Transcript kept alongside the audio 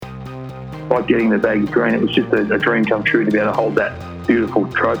like getting the baggy green. It was just a dream come true to be able to hold that beautiful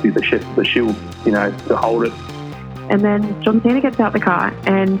trophy, the shield, to hold it. And then John Cena gets out the car,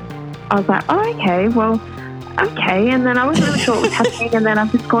 and I was like, oh, okay, well, okay. And then I wasn't really sure what was happening, and then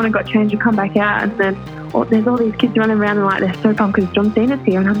I've just gone and got changed and come back out, and then there's all these kids running around and like they're so pumped because John Cena's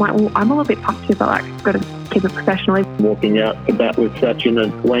here, and I'm like, well, I'm a little bit pumped too, but like got to keep it professionally. Walking out to bat with Sachin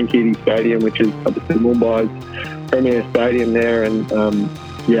at Wankhede Stadium, which is obviously Mumbai's premier stadium there, and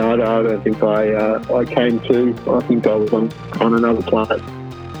I don't think I came to. I think I was on another planet.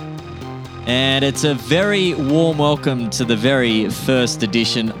 And it's a very warm welcome to the very first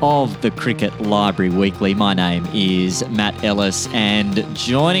edition of the Cricket Library Weekly. My name is Matt Ellis, and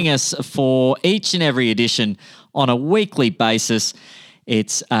joining us for each and every edition on a weekly basis,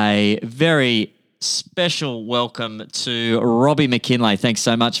 it's a very special welcome to Robbie McKinlay. Thanks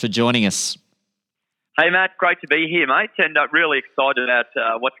so much for joining us. Hey, Matt, great to be here, mate, and really excited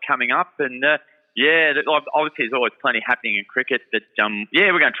about what's coming up. And, obviously there's always plenty happening in cricket, but,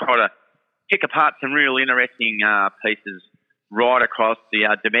 we're going to try to pick apart some real interesting pieces right across the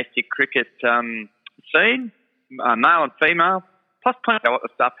domestic cricket scene, male and female, plus plenty of other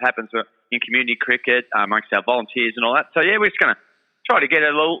stuff happens in community cricket amongst our volunteers and all that. So, we're just going to try to get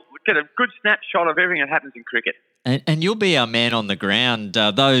a good snapshot of everything that happens in cricket. And you'll be our man on the ground.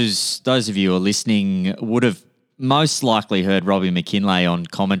 Those of you who are listening would have most likely heard Robbie McKinlay on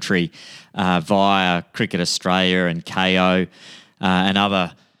commentary via Cricket Australia and KO and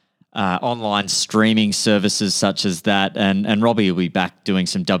other online streaming services such as that. And Robbie will be back doing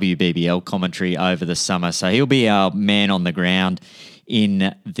some WBBL commentary over the summer. So he'll be our man on the ground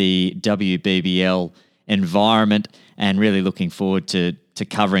in the WBBL environment, and really looking forward to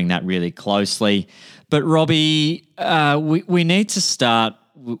covering that really closely. But Robbie, we need to start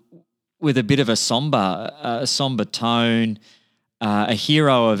with a bit of a somber tone. A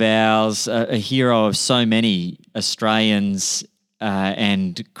hero of ours, a hero of so many Australians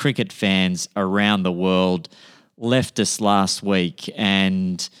and cricket fans around the world, left us last week,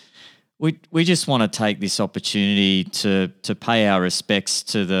 and we just want to take this opportunity to pay our respects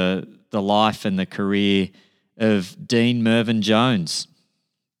to the life and the career of Dean Mervyn Jones.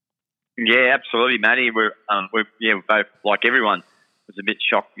 Yeah, absolutely, Matty. We're both, like everyone, was a bit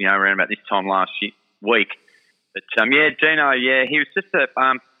shocked, around about this time last week. But Dino, he was just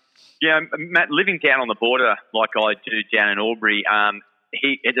Matt, living down on the border like I do down in Albury.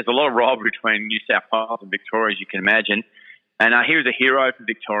 There's a lot of rivalry between New South Wales and Victoria, as you can imagine. And he was a hero for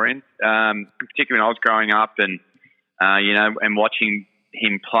Victorians, particularly when I was growing up, and and watching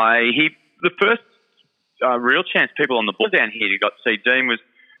him play. The first real chance people on the board down here who got to see Dean was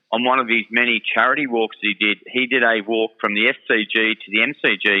on one of his many charity walks he did. He did a walk from the SCG to the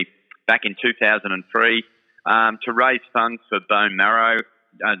MCG back in 2003 to raise funds for Bone Marrow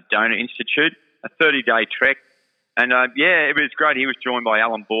Donor Institute, a 30-day trek. And, it was great. He was joined by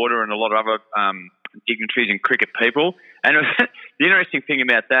Alan Border and a lot of other dignitaries and cricket people. And the interesting thing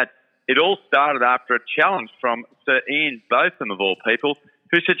about that, it all started after a challenge from Sir Ian Botham, of all people,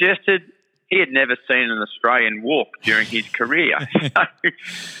 who suggested he had never seen an Australian walk during his career.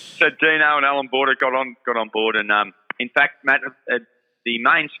 So Dino and Alan Border got on board. And, in fact, Matt, the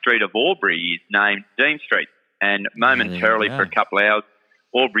main street of Albury is named Dean Street. And momentarily, for a couple of hours,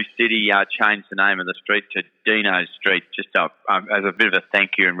 Albury City changed the name of the street to Dino Street, just as a bit of a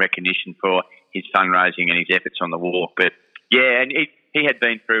thank you and recognition for his fundraising and his efforts on the walk. But, and he had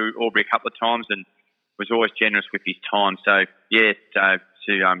been through Albury a couple of times and was always generous with his time. So,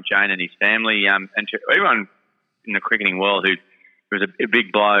 to Jane and his family and to everyone in the cricketing world who was a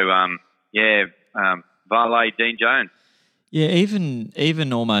big blow, Valet Dean Jones. Yeah,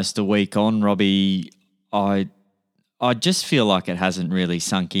 even almost a week on, Robbie, I just feel like it hasn't really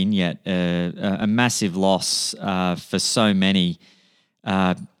sunk in yet. A massive loss for so many.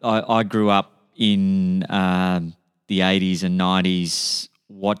 I grew up in the 80s and 90s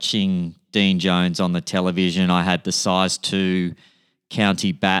watching Dean Jones on the television. I had the size 2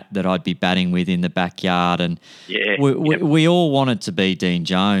 county bat that I'd be batting with in the backyard, and we all wanted to be Dean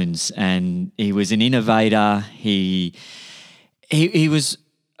Jones. And he was an innovator. He was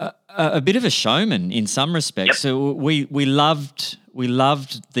a bit of a showman in some respects. So we loved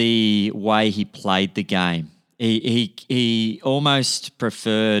the way he played the game. He almost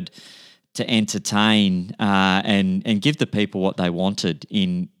preferred to entertain and give the people what they wanted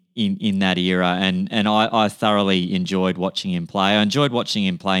in that era, and I thoroughly enjoyed watching him play. I enjoyed watching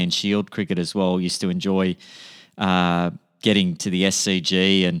him play in Shield cricket as well. Used to enjoy getting to the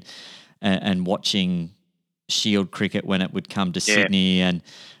SCG and watching Shield cricket when it would come to Sydney, and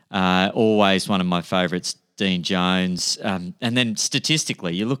always one of my favourites, Dean Jones. And then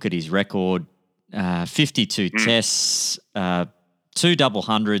statistically, you look at his record, 52 tests, 2 double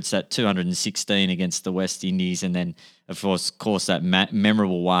hundreds at 216 against the West Indies, and then, of course that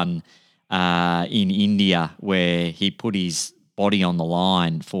memorable one in India where he put his body on the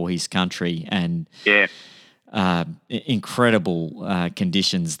line for his country, and incredible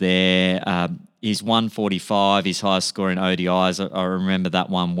conditions there. He's 145, his highest score in ODIs. I remember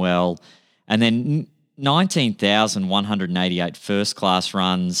that one well. And then 19,188 first-class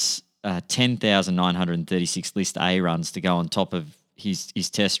runs, 10,936 List A runs to go on top of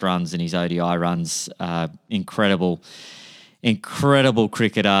his Test runs and his ODI runs. Incredible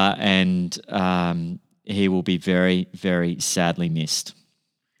cricketer, and he will be very, very sadly missed.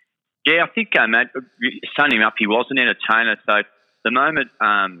 Yeah, I think, Matt, sunning him up, he was an entertainer. So the moment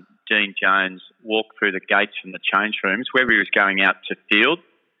Dean Jones walked through the gates from the change rooms, whether he was going out to field,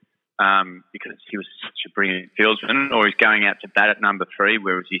 because he was such a brilliant fieldsman, or he's going out to bat at number 3,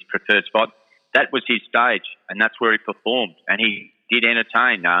 where it was his preferred spot, that was his stage, and that's where he performed. And he did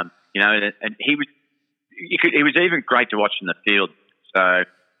entertain, and he was even great to watch in the field. So,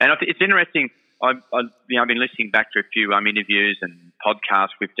 and it's interesting. I've been listening back to a few interviews and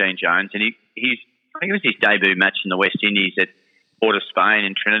podcasts with Dean Jones, and I think it was his debut match in the West Indies at Port of Spain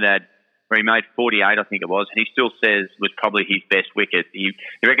in Trinidad, where he made 48, I think it was, and he still says was probably his best wicket. He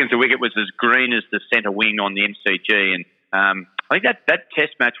reckons the wicket was as green as the centre wing on the MCG, and I think that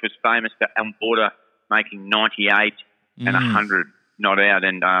Test match was famous for Alan Border making 98 and 100 not out,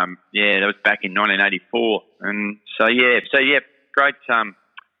 and that was back in 1984, and great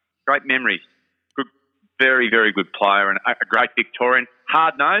memories. Good, very, very good player, and a great Victorian.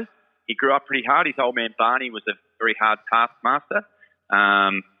 Hard nosed. He grew up pretty hard. His old man Barney was a very hard taskmaster.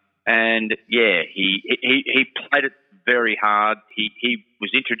 He played it very hard. He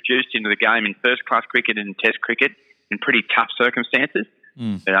was introduced into the game in first-class cricket and Test cricket in pretty tough circumstances.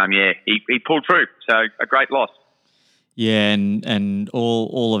 But he pulled through. So a great loss. Yeah, and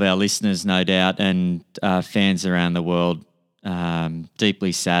all of our listeners, no doubt, and fans around the world,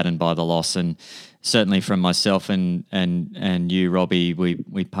 deeply saddened by the loss, and certainly from myself and you, Robbie,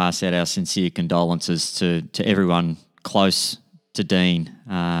 we pass out our sincere condolences to everyone close to Dean.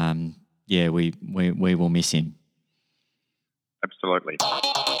 We will miss him. Absolutely.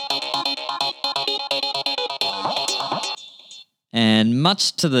 And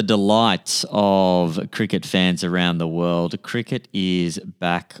much to the delight of cricket fans around the world, cricket is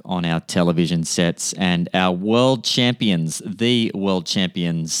back on our television sets, and our world champions, the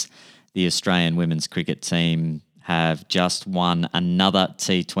Australian women's cricket team, have just won another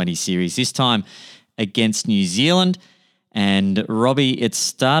T20 series, this time against New Zealand. And Robbie, it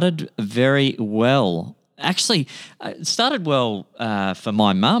started very well. Actually, it started well for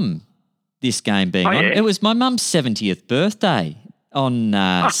my mum, this game being on. It was my mum's 70th birthday on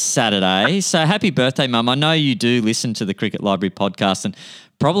Saturday. So happy birthday, Mum. I know you do listen to the Cricket Library podcast, and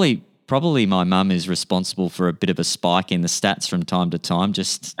probably my mum is responsible for a bit of a spike in the stats from time to time,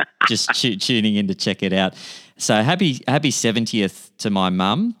 just tuning in to check it out. So happy 70th to my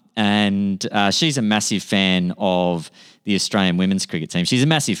mum. And she's a massive fan of the Australian women's cricket team. She's a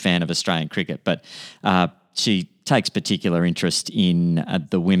massive fan of Australian cricket, but she takes particular interest in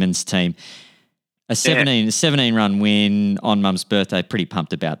the women's team. A 17-run win on Mum's birthday, pretty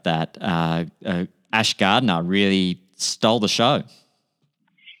pumped about that. Ash Gardner really stole the show.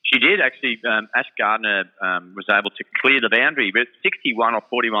 She did, actually. Ash Gardner was able to clear the boundary with 61 or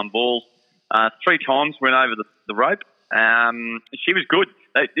 41 balls. 3 times went over the rope. She was good.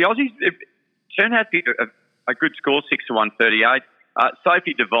 The Aussies, it turned out to be a good score, 6 to 138.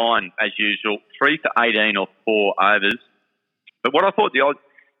 Sophie Devine, as usual, 3 for 18 or 4 overs. But what I thought the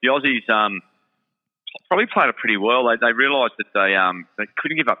Aussies probably played it pretty well. They realised that they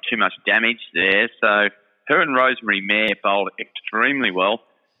couldn't give up too much damage there. So her and Rosemary Mayer bowled extremely well.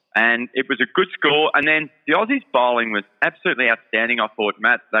 And it was a good score. And then the Aussies bowling was absolutely outstanding, I thought,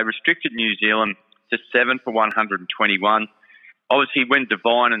 Matt. They restricted New Zealand to 7 for 121. Obviously, when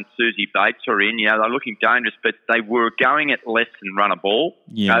Devine and Susie Bates were in, they're looking dangerous, but they were going at less than run a ball.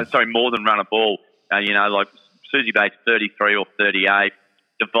 More than run a ball. Like Susie Bates 33 or 38,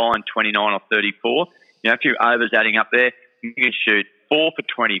 Devine 29 or 34. A few overs adding up there. Megan Shoot 4 for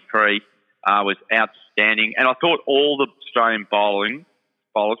 23 was outstanding, and I thought all the Australian bowlers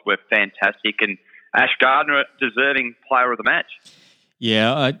were fantastic, and Ash Gardner deserving player of the match.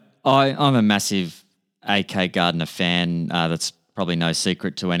 Yeah, I'm a massive AK Gardner fan. That's probably no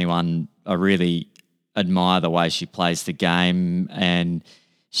secret to anyone. I really admire the way she plays the game, and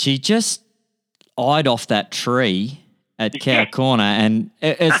she just eyed off that tree at Cow Corner, and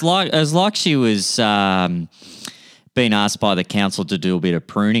it's like she was being asked by the council to do a bit of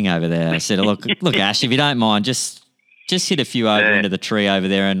pruning over there. I said, look, Ash, if you don't mind, just hit a few over into the tree over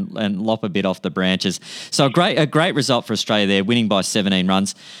there and lop a bit off the branches. So a great result for Australia there, winning by 17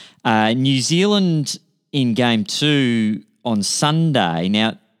 runs. New Zealand in game 2 on Sunday.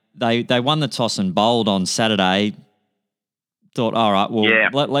 Now, they won the toss and bowled on Saturday. Thought, all right,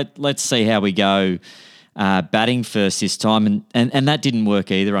 well, let's see how we go batting first this time. And that didn't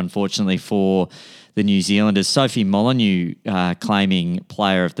work either, unfortunately, for the New Zealanders. Sophie Molyneux claiming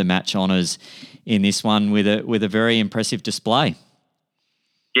player of the match honours in this one with a very impressive display.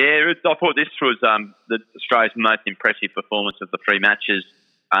 Yeah, I thought this was Australia's most impressive performance of the 3 matches.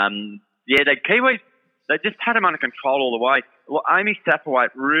 The Kiwis, they just had them under control all the way. Well, Amy Sappawhite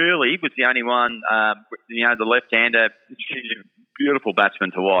really was the only one, the left-hander. She's a beautiful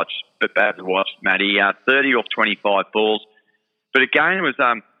batsman to watch, Matty. 30 off 25 balls. But again, it was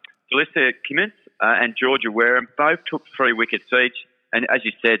Delissa Kimmins and Georgia Wareham both took 3 wickets each. And as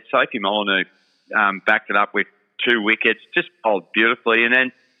you said, Sophie Molyneux backed it up with 2 wickets, just bowled beautifully. And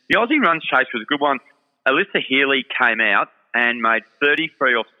then the Aussie runs chase was a good one. Alyssa Healy came out and made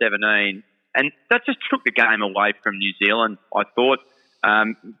 33 off 17. And that just took the game away from New Zealand, I thought.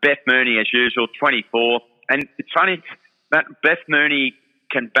 Beth Mooney, as usual, 24. And it's funny, Beth Mooney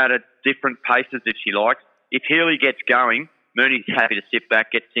can bat at different paces if she likes. If Healy gets going, Mooney's happy to sit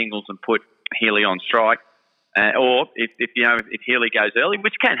back, get singles and put Healy on strike. Or if Healy goes early,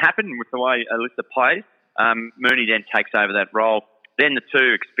 which can happen with the way Alyssa plays, Mooney then takes over that role. Then the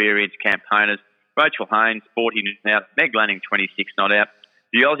 2 experienced campaigners, Rachel Haynes, 40 not out, Meg Lanning, 26 not out.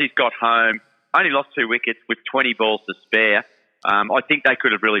 The Aussies got home, only lost 2 wickets with 20 balls to spare. I think they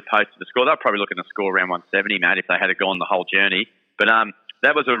could have really posted the score. They're probably looking to score around 170, Matt, if they had gone the whole journey. But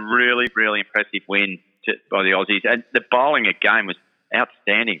that was a really, really impressive win by the Aussies. And the bowling again was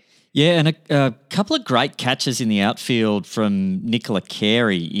outstanding. Yeah, and a couple of great catches in the outfield from Nicola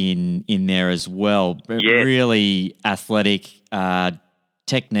Carey in there as well. Yeah. Really athletic,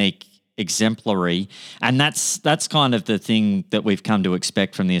 technique exemplary, and that's kind of the thing that we've come to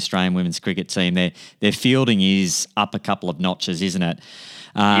expect from the Australian women's cricket team. Their fielding is up a couple of notches, isn't it?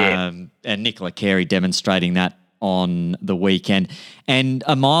 And Nicola Carey demonstrating that on the weekend. And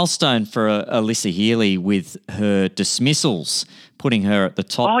a milestone for Alyssa Healy with her dismissals, putting her at the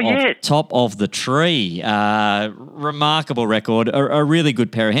top of the tree. Remarkable record, a really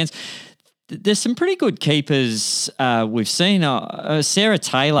good pair of hands. There's some pretty good keepers we've seen. Sarah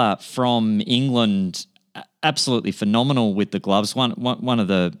Taylor from England, absolutely phenomenal with the gloves. One of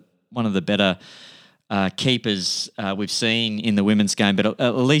the better keepers we've seen in the women's game. But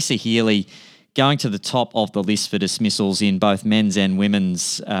Alyssa Healy going to the top of the list for dismissals in both men's and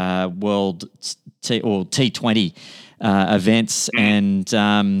women's World T20 events, and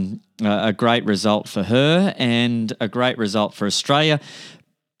a great result for her and a great result for Australia.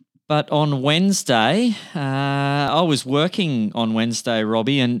 But on Wednesday, I was working on Wednesday,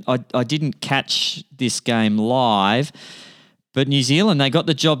 Robbie, and I didn't catch this game live. But New Zealand, they got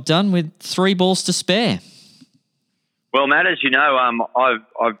the job done with 3 balls to spare. Well, Matt, as you know, I've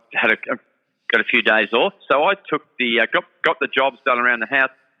got a few days off, so I took got the jobs done around the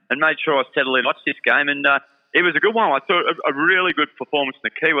house and made sure I settled in, watched this game, and it was a good one. I thought a really good performance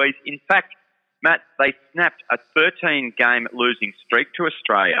from the Kiwis. In fact, Matt, they snapped a 13-game losing streak to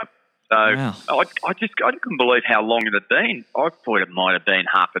Australia. So wow. I couldn't believe how long it had been. I thought it might have been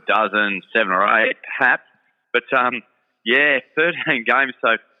half a dozen, 7 or 8 perhaps. But 13 games,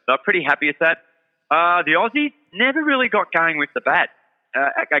 so they're pretty happy with that. The Aussies never really got going with the bat.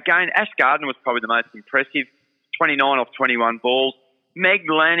 Again, Ash Gardner was probably the most impressive, 29 off 21 balls. Meg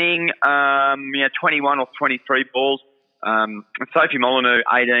Lanning, 21 off 23 balls. Sophie Molyneux,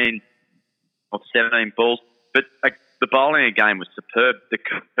 18 off 17 balls. But the bowling again was superb. The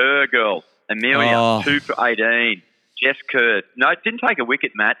Kerr girls, Amelia, 2 for 18. Jess Kerr, no, didn't take a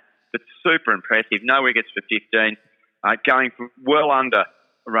wicket, Matt, but super impressive. No wickets for 15. Going from well under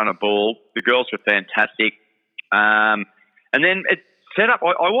a run of ball. The girls were fantastic. And then it set up,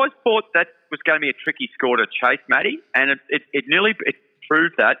 I always thought that was going to be a tricky score to chase, Matty, and it nearly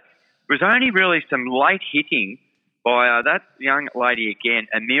proved that. It was only really some late hitting by that young lady again,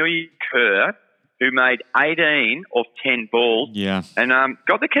 Amelia Kerr, who made 18 off 10 balls. Yeah. And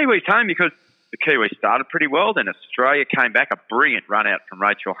got the Kiwis home because the Kiwis started pretty well. Then Australia came back, a brilliant run out from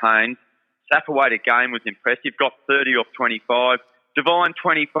Rachel Haynes. Sappawhite again was impressive, got 30 off 25. Devine,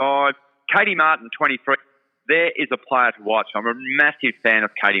 25. Katie Martin, 23. There is a player to watch. I'm a massive fan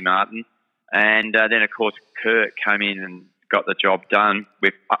of Katie Martin. And then, of course, Kerr came in and got the job done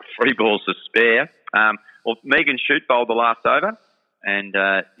with 3 balls to spare. Megan Shute bowled the last over, and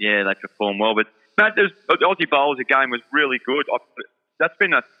they performed well. But mate, the Aussie bowlers game was really good. That's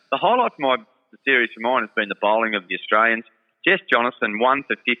been the highlight for the series for mine has been the bowling of the Australians. Jess Jonathan 1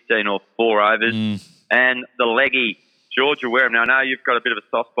 for 15 or 4 overs, and the leggy Georgia Wareham. Now I know you've got a bit of a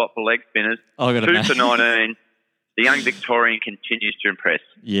soft spot for leg spinners. 2 for 19. The young Victorian continues to impress.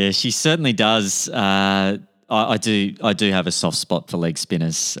 Yeah, she certainly does. I do have a soft spot for leg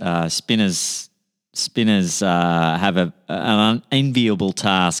spinners. Spinners have an unenviable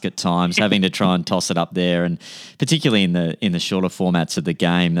task at times, having to try and toss it up there, and particularly in the shorter formats of the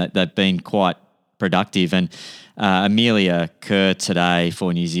game, they've been quite productive. And Amelia Kerr today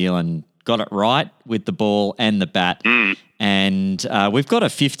for New Zealand got it right with the ball and the bat. And we've got a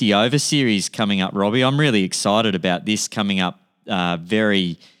 50-over series coming up, Robbie. I'm really excited about this coming up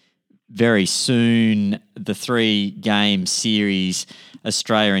very, very soon, the 3-game series,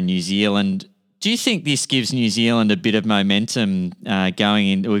 Australia and New Zealand. Do you think this gives New Zealand a bit of momentum going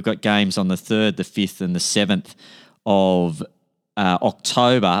in? We've got games on the 3rd, the 5th and the 7th of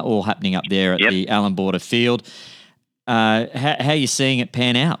October, all happening up there at the Allan Border Field. How are you seeing it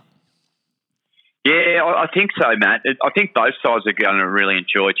pan out? Yeah, I think so, Matt. I think both sides are going to really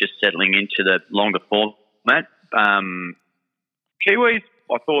enjoy just settling into the longer format. Kiwis,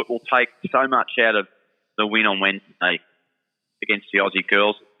 I thought, will take so much out of the win on Wednesday against the Aussie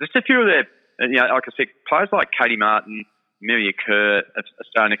girls. Just a few of their, like I said, players like Katie Martin, Amelia Kerr are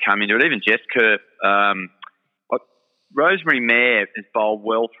starting to come into it. Even Jess Kerr. Rosemary Mayer has bowled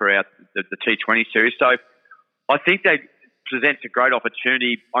well throughout the T20 series. So I think they presents a great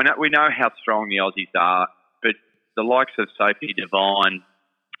opportunity. We know how strong the Aussies are, but the likes of Sophie Devine,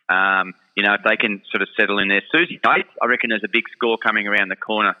 if they can sort of settle in there. Susie Bates, I reckon there's a big score coming around the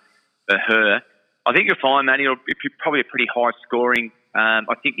corner for her. I think you'll find, Matty, it'll be probably a pretty high scoring.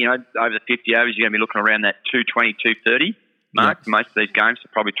 I think, over the 50 overs, you're going to be looking around that 220, 230 mark for most of these games to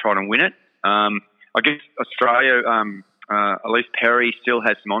probably try and win it. I guess Australia, Elise Perry still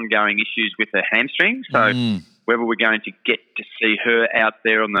has some ongoing issues with her hamstring, so whether we're going to get to see her out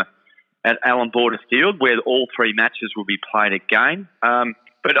there at Allan Border Field where all 3 matches will be played again.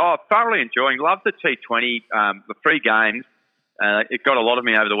 But thoroughly enjoying. Love the T20, the 3 games. It got a lot of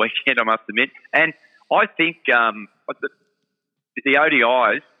me over the weekend, I must admit. And I think the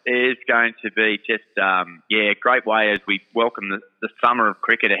ODIs is going to be just, a great way as we welcome the summer of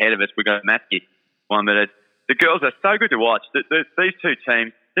cricket ahead of us. We've got Matthew one, but the girls are so good to watch. These 2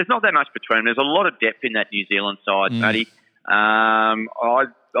 teams, there's not that much between them. There's a lot of depth in that New Zealand side, Matty. I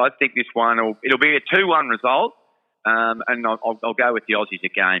think this one it'll be a 2-1 result, and I'll go with the Aussies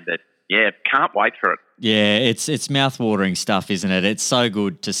again. But can't wait for it. Yeah, it's mouth-watering stuff, isn't it? It's so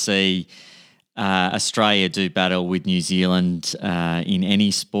good to see Australia do battle with New Zealand in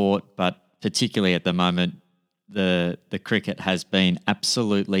any sport, but particularly at the moment, the cricket has been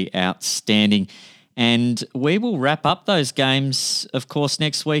absolutely outstanding. And we will wrap up those games, of course,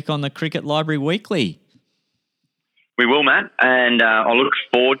 next week on the Cricket Library Weekly. We will, Matt, and I look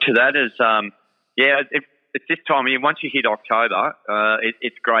forward to that. It's this time of year. Once you hit October,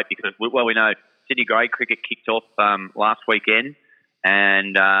 it's great because, we know Sydney Grade cricket kicked off last weekend,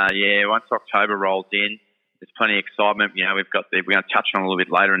 and once October rolls in, there's plenty of excitement. We're going to touch on a little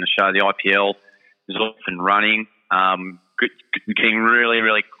bit later in the show. The IPL is off and running. Getting really,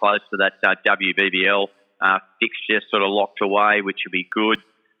 really close to that WBBL fixture sort of locked away, which will be good.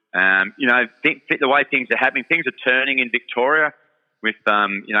 The way things are happening, things are turning in Victoria with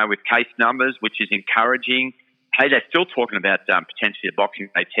case numbers, which is encouraging. Hey, they're still talking about potentially a Boxing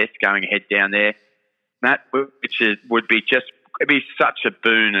Day test going ahead down there, Matt, which would be it'd be such a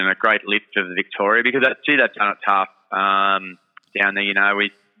boon and a great lift for Victoria because they've done it tough down there.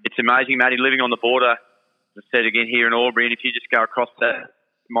 It's amazing, Matty, living on the border. As I said again here in Albury, and if you just go across the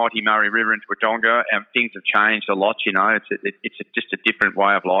mighty Murray River into Wodonga, things have changed a lot. It's just a different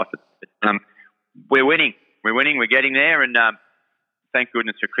way of life. We're winning. We're getting there, and thank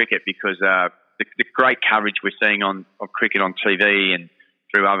goodness for cricket because the great coverage we're seeing on cricket on TV and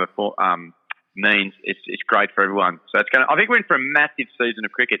through other means it's great for everyone. So I think we're in for a massive season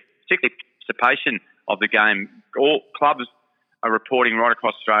of cricket, particularly participation of the game. All clubs are reporting right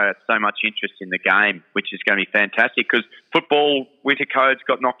across Australia so much interest in the game, which is going to be fantastic because football winter codes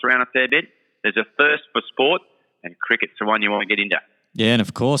got knocked around a fair bit. There's a thirst for sport, and cricket's the one you want to get into. Yeah, and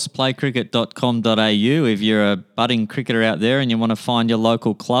of course, playcricket.com.au. If you're a budding cricketer out there and you want to find your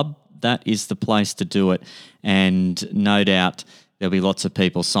local club, that is the place to do it. And no doubt there'll be lots of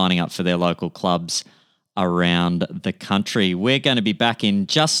people signing up for their local clubs around the country. We're going to be back in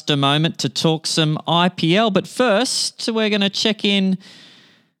just a moment to talk some IPL, but first we're going to check in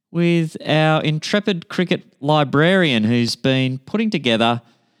with our intrepid cricket librarian who's been putting together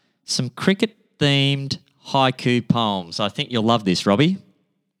some cricket-themed haiku poems. I think you'll love this, Robbie.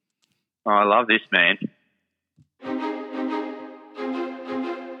 Oh, I love this, man.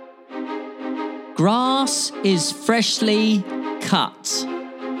 Grass is freshly cut.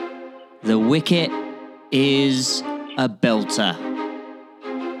 The wicket is a belter.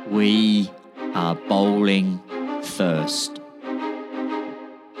 We are bowling first.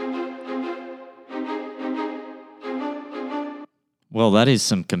 Well, that is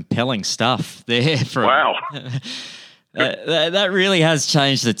some compelling stuff there. Wow. That really has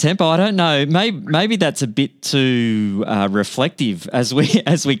changed the tempo. I don't know. Maybe that's a bit too reflective as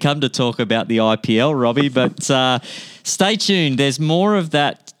we come to talk about the IPL, Robbie. But stay tuned. There's more of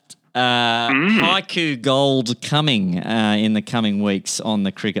that haiku gold coming in the coming weeks on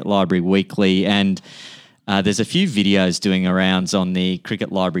the Cricket Library Weekly, and there's a few videos doing rounds on the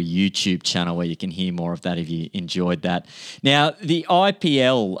Cricket Library YouTube channel where you can hear more of that if you enjoyed that. Now, the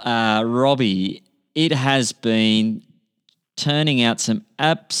IPL, Robbie, it has been turning out some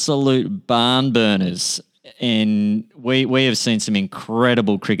absolute barn burners, and we have seen some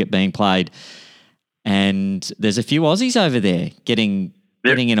incredible cricket being played, and there's a few Aussies over there getting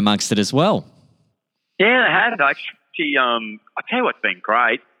in amongst it as well. Yeah, they have actually. I tell you what's been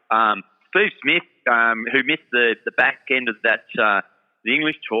great. Steve Smith, who missed the back end of that the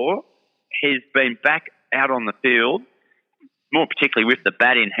English tour, has been back out on the field, more particularly with the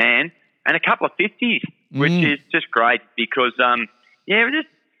bat in hand, and a couple of 50s. Which is just great because, there's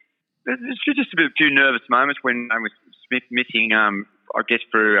just a few nervous moments when with Smith missing, I guess,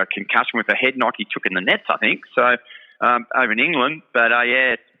 for a concussion with a head knock he took in the nets, I think, so over in England. But,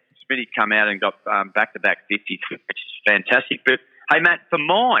 Smithy come out and got back-to-back 50s, which is fantastic. But, hey, Matt, for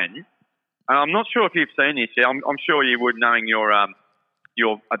mine, I'm not sure if you've seen this. I'm sure you would, knowing your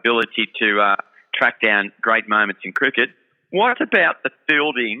ability to track down great moments in cricket. What about the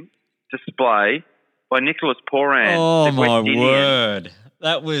fielding display by Nicholas Pooran? Oh, my word.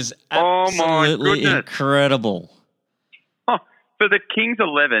 That was absolutely incredible. Oh, for the Kings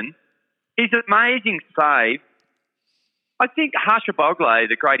 11, his amazing save. I think Harsha Bhogle,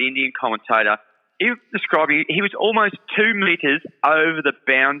 the great Indian commentator, he was describing he was almost 2 metres over the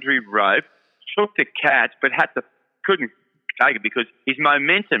boundary rope, took the catch, but couldn't take it because his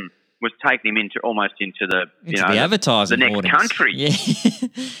momentum was taking him almost into the advertising the next audience. country. Yeah.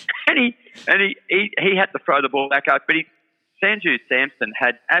 and he had to throw the ball back up, but Sanju Samson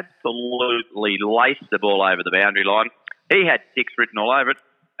had absolutely laced the ball over the boundary line. He had 6 written all over it,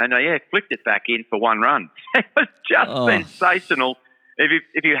 and flicked it back in for 1 run. It was just sensational.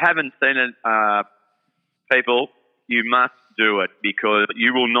 If you haven't seen it, people, you must do it because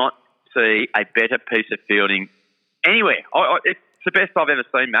you will not see a better piece of fielding anywhere. It's the best I've ever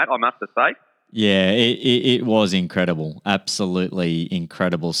seen, Matt, I must say. Yeah, it was incredible. Absolutely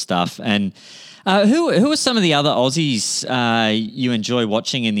incredible stuff. And who are some of the other Aussies you enjoy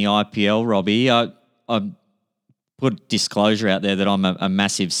watching in the IPL, Robbie? I put disclosure out there that I'm a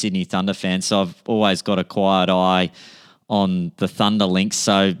massive Sydney Thunder fan, so I've always got a quiet eye on the Thunder links.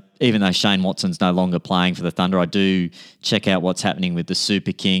 So even though Shane Watson's no longer playing for the Thunder, I do check out what's happening with the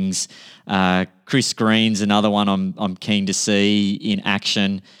Super Kings. Chris Green's another one I'm keen to see in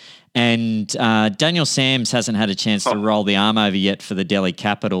action. And Daniel Sams hasn't had a chance to roll the arm over yet for the Delhi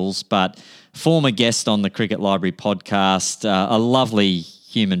Capitals, but former guest on the Cricket Library podcast, a lovely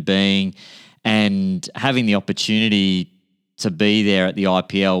human being, and having the opportunity to be there at the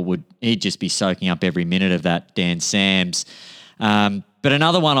IPL, he'd just be soaking up every minute of that, Dan Sams. But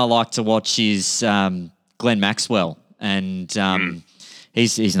another one I like to watch is Glenn Maxwell, and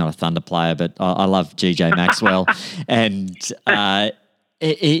he's not a Thunder player, but I love GJ Maxwell, and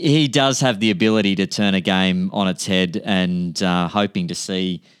he does have the ability to turn a game on its head, and hoping to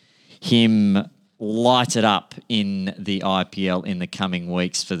see him light it up in the IPL in the coming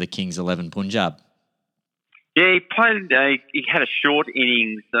weeks for the Kings 11 Punjab. Yeah, he played. He had a short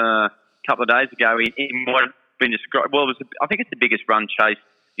innings a couple of days ago in what had been described. Well, I think it's the biggest run chase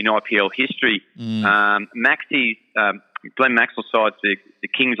in IPL history. Glenn Maxwell's side, the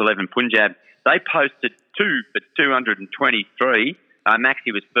Kings 11 Punjab, they posted 2 for 223.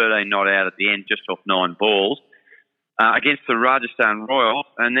 Maxie was 13 not out at the end, just off 9 balls against the Rajasthan Royals,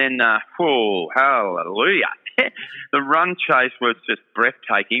 and then hallelujah, the run chase was just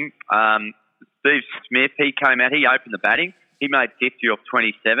breathtaking. Steve Smith, he came out, he opened the batting. He made 50 off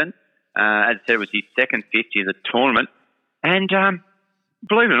 27. As I said, it was his second 50 of the tournament. And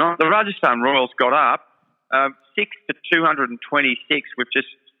believe it or not, the Rajasthan Royals got up 6 for 226 with just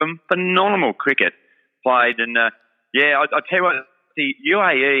some phenomenal cricket played. And, I tell you what, the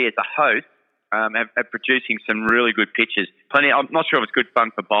UAE as a host are producing some really good pitches. I'm not sure if it's good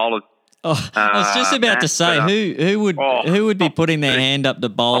fun for bowlers. I was just about to say, who would be putting their hand up to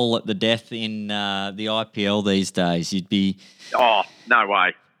bowl at the death in the IPL these days? You'd be... Oh, no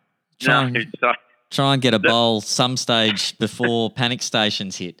way. Try and get a bowl some stage before panic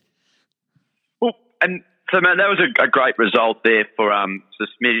stations hit. Well, and so, man, that was a great result there for the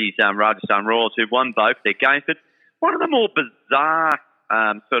Smitty's Rajasthan Royals, who won both their games. But one of the more bizarre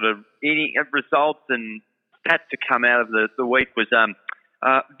sort of results and stats to come out of the week was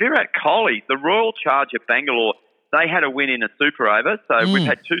Virat Kohli, the Royal Charge of Bangalore. They had a win in a super over, so we've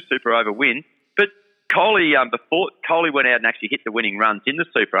had 2 super over wins. But Kohli, before Kohli went out and actually hit the winning runs in the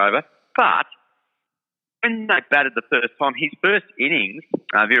super over, but when they batted the first time, his first innings,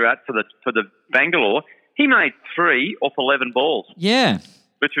 Virat for the Bangalore, he made 3 off 11 balls. Yeah.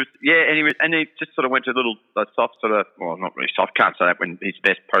 Which was, and he just sort of went to a little soft sort of, well, not really soft, can't say that when he's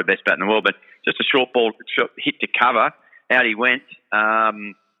probably best bat in the world, but just a short ball hit to cover. Out he went.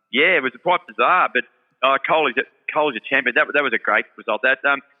 It was quite bizarre, but Kohli's a champion. That was a great result. That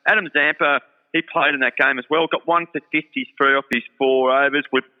Adam Zampa, he played in that game as well. Got 1 for 53 off his 4 overs.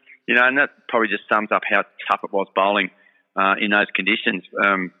 With and that probably just sums up how tough it was bowling in those conditions.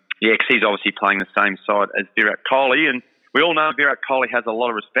 Because he's obviously playing the same side as Virat Kohli, and we all know Virat Kohli has a lot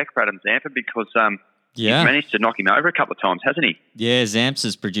of respect for Adam Zampa because he's managed to knock him over a couple of times, hasn't he? Yeah, Zamps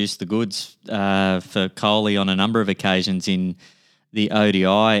has produced the goods for Kohli on a number of occasions in the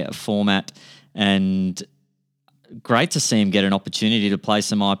ODI format, and great to see him get an opportunity to play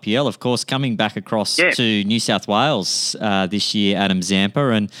some IPL. Of course, coming back across to New South Wales this year, Adam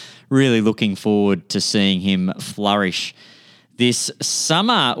Zampa, and really looking forward to seeing him flourish this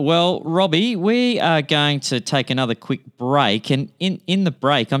summer. Well, Robbie, we are going to take another quick break, and in the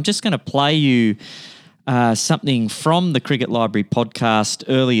break, I'm just going to play you something from the Cricket Library podcast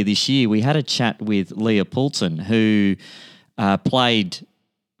earlier this year. We had a chat with Leah Poulton, who played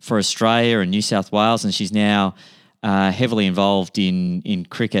for Australia and New South Wales, and she's now heavily involved in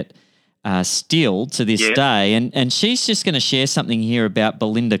cricket still to this day. And she's just going to share something here about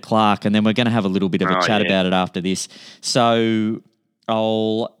Belinda Clark, and then we're going to have a little bit of a chat about it after this. So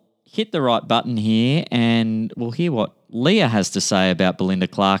I'll hit the right button here and we'll hear what Leah has to say about Belinda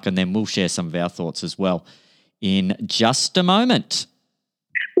Clark, and then we'll share some of our thoughts as well in just a moment.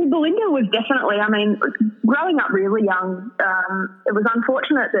 Well, Belinda was definitely, growing up really young, it was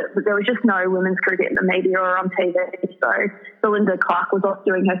unfortunate that there was just no women's cricket in the media or on TV. So Belinda Clark was off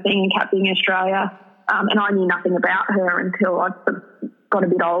doing her thing and captaining Australia. And I knew nothing about her until I sort of got a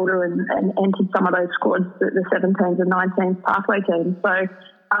bit older and entered some of those squads, the 17s and 19s pathway teams. So,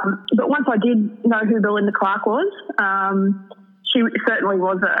 but once I did know who Belinda Clark was, she certainly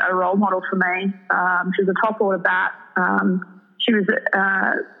was a role model for me. She was a top order bat. She was,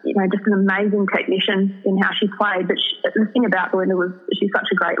 just an amazing technician in how she played. But the thing about Belinda was she's such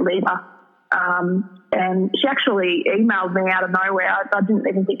a great leader. And she actually emailed me out of nowhere. I didn't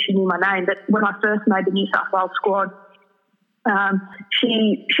even think she knew my name. But when I first made the New South Wales squad,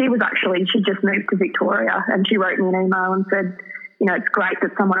 she just moved to Victoria, and she wrote me an email and said, it's great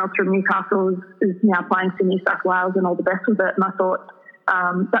that someone else from Newcastle is now playing for New South Wales, and all the best with it. And I thought,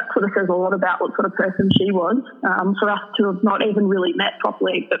 that sort of says a lot about what sort of person she was. For us to have not even really met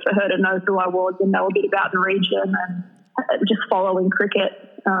properly, but for her to know who I was and know a bit about the region and just following cricket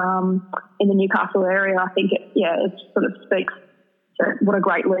in the Newcastle area, I think it sort of speaks to what a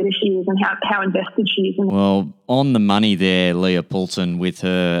great leader she is and how invested she is. Well, on the money there, Leah Poulton, with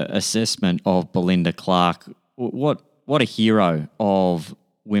her assessment of Belinda Clark. What a hero of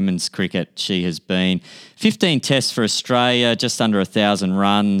women's cricket she has been. 15 tests for Australia, just under 1,000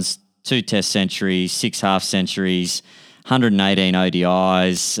 runs, 2 test centuries, 6 half centuries, 118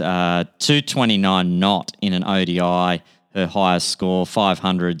 ODIs, 229 not in an ODI, her highest score,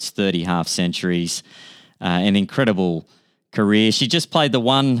 500s, 30 half centuries, an incredible career. She just played the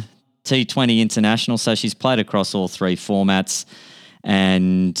one T20 international, so she's played across all 3 formats.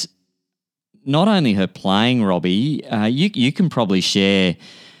 And not only her playing, Robbie, you can probably share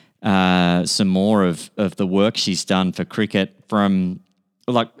some more of the work she's done for cricket, from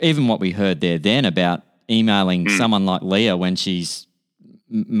like even what we heard there then about emailing someone like Leah when she's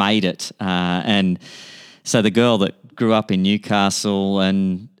made it. And so the girl that grew up in Newcastle,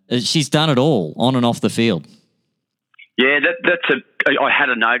 and she's done it all on and off the field. Yeah, I had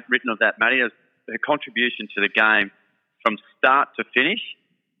a note written of that, Matty. Her contribution to the game from start to finish,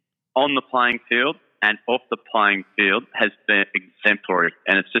 on the playing field and off the playing field, has been exemplary,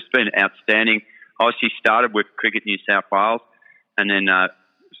 and it's just been outstanding. obviously started with Cricket New South Wales and then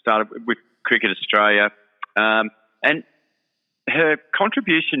started with Cricket Australia. And her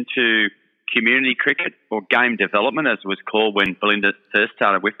contribution to community cricket, or game development as it was called when Belinda first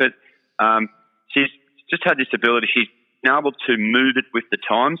started with it, she's just had this ability. She's been able to move it with the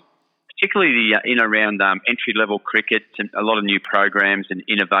times, particularly in around entry-level cricket, and a lot of new programs and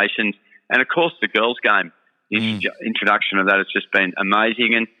innovations. And, of course, the girls' game. The introduction of that has just been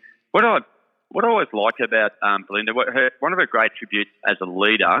amazing. And what I always like about Belinda, one of her great attributes as a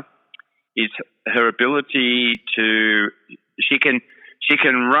leader is her ability to she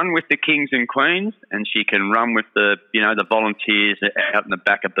can run with the kings and queens, and she can run with the volunteers out in the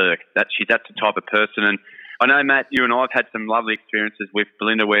back of Burke. That's the type of person. And I know, Matt, you and I have had some lovely experiences with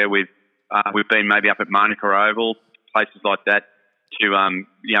Belinda where we've been maybe up at Monaco Oval, places like that, to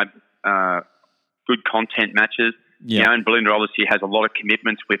good content matches. Yeah. And Belinda obviously has a lot of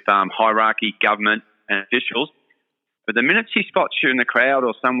commitments with hierarchy, government, and officials. But the minute she spots you in the crowd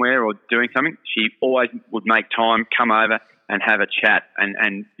or somewhere or doing something, she always would make time, come over and have a chat.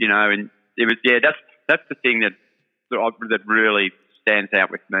 And it was, that's the thing that really stands out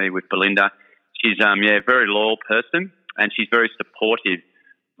with me with Belinda. She's a very loyal person, and she's very supportive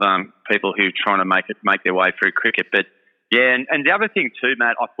of people who are trying to make their way through cricket. But and the other thing too,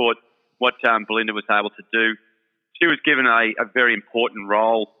 Matt, I thought what Belinda was able to do, she was given a very important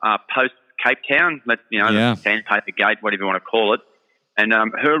role post Cape Town, the Sandpaper Gate, whatever you want to call it, and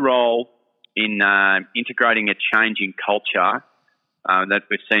her role in integrating a changing culture that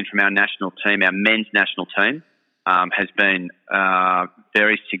we've seen from our national team, our men's national team, has been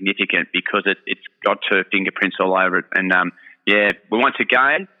very significant because it's got her fingerprints all over it. And once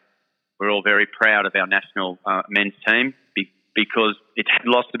again, we're all very proud of our national men's team because it had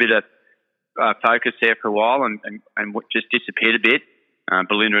lost a bit of focus there for a while and just disappeared a bit.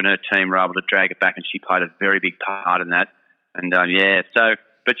 Belinda and her team were able to drag it back, and she played a very big part in that. And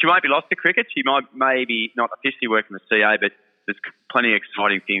but she might be lost to cricket. She might maybe not officially work in the CA, but there's plenty of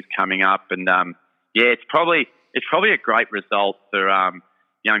exciting things coming up. And it's probably a great result for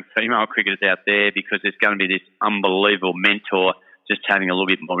young female cricketers out there because there's going to be this unbelievable mentor just having a little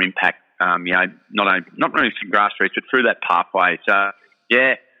bit more impact. Not only from grassroots, but through that pathway. So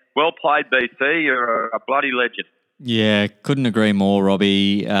well played, BC. You're a bloody legend. Yeah, couldn't agree more,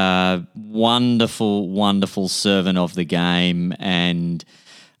 Robbie. Wonderful, wonderful servant of the game, and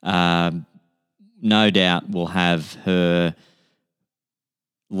no doubt will have her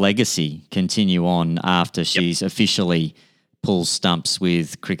legacy continue on after she's officially pulls stumps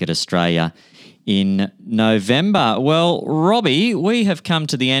with Cricket Australia in November. Well, Robbie, we have come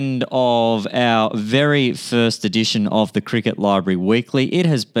to the end of our very first edition of the Cricket Library Weekly. It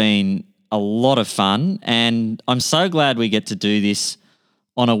has been a lot of fun, and I'm so glad we get to do this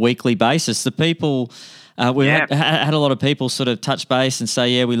on a weekly basis. The people, we had a lot of people sort of touch base and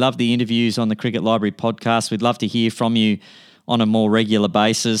say, we love the interviews on the Cricket Library podcast. We'd love to hear from you on a more regular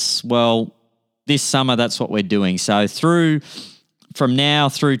basis. Well, this summer, that's what we're doing. So from now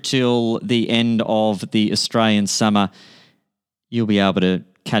through till the end of the Australian summer, you'll be able to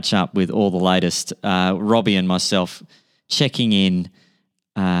catch up with all the latest. Robbie and myself checking in.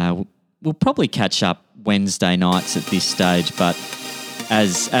 We'll probably catch up Wednesday nights at this stage, but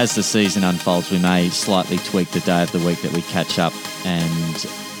as the season unfolds, we may slightly tweak the day of the week that we catch up and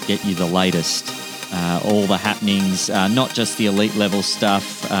get you the latest, all the happenings, not just the elite level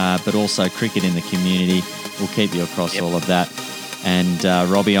stuff, but also cricket in the community. We'll keep you across all of that. And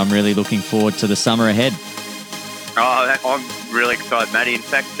Robbie, I'm really looking forward to the summer ahead. Oh, I'm really excited, Matty. In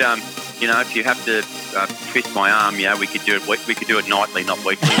fact, if you have to twist my arm, we could do it. We could do it nightly, not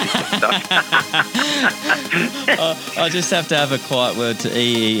weekly. I just have to have a quiet word to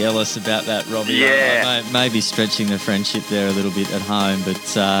E. Ellis about that, Robbie. Yeah, I may be stretching the friendship there a little bit at home, but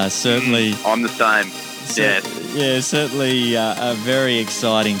certainly I'm the same. Certainly a very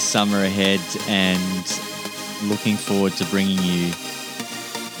exciting summer ahead, and looking forward to bringing you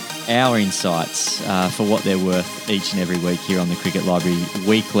our insights for what they're worth each and every week here on the Cricket Library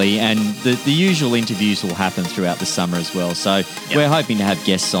Weekly. And the usual interviews will happen throughout the summer as well. So we're hoping to have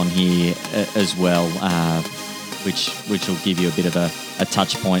guests on here as well, which will give you a bit of a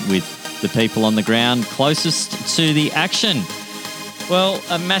touch point with the people on the ground closest to the action. Well,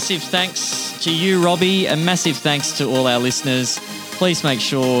 a massive thanks to you, Robbie. A massive thanks to all our listeners. Please make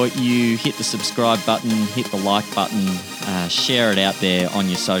sure you hit the subscribe button, hit the like button, share it out there on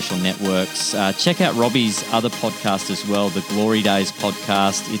your social networks. Check out Robbie's other podcast as well, the Glory Days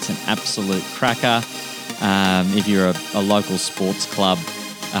podcast. It's an absolute cracker. If you're a local sports club,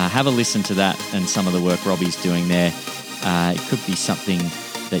 have a listen to that and some of the work Robbie's doing there. It could be something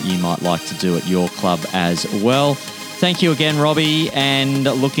that you might like to do at your club as well. Thank you again, Robbie, and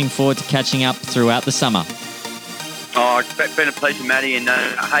looking forward to catching up throughout the summer. Oh, it's been a pleasure, Matty, and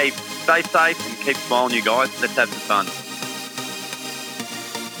hey, stay safe and keep smiling, you guys. Let's have some fun.